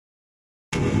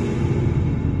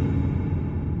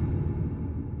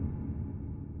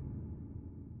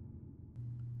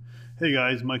Hey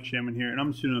guys, Mike Shamon here, and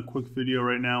I'm just doing a quick video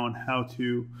right now on how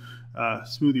to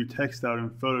smooth your text out in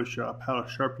Photoshop, how to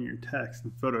sharpen your text in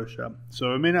Photoshop.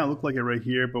 So it may not look like it right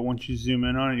here, but once you zoom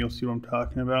in on it, you'll see what I'm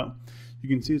talking about. You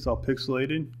can see it's all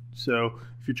pixelated, so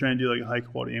if you're trying to do like a high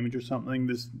quality image or something,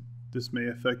 this may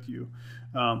affect you.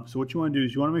 So what you want to do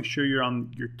is you want to make sure you're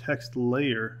on your text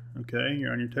layer, okay?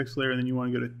 You're on your text layer, and then you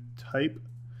want to go to Type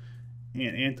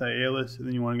and Anti-alias, and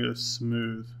then you want to go to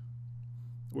Smooth,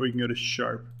 or you can go to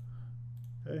Sharp.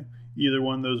 Okay, either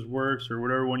one of those works, or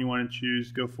whatever one you want to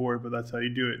choose, go for it, but that's how you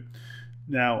do it.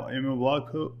 Now, in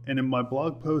my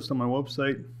blog post on my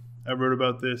website, I wrote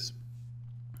about this.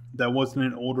 That wasn't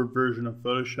an older version of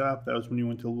Photoshop. That was when you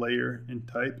went to Layer and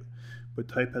Type, but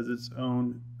Type has its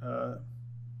own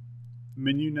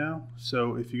menu now.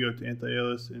 So if you go to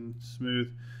Anti-alias and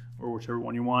Smooth, or whichever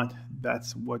one you want,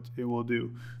 that's what it will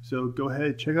do. So go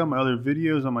ahead, check out my other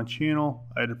videos on my channel.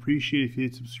 I'd appreciate if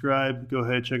you'd subscribe. Go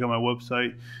ahead, check out my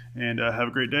website, and have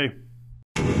a great day.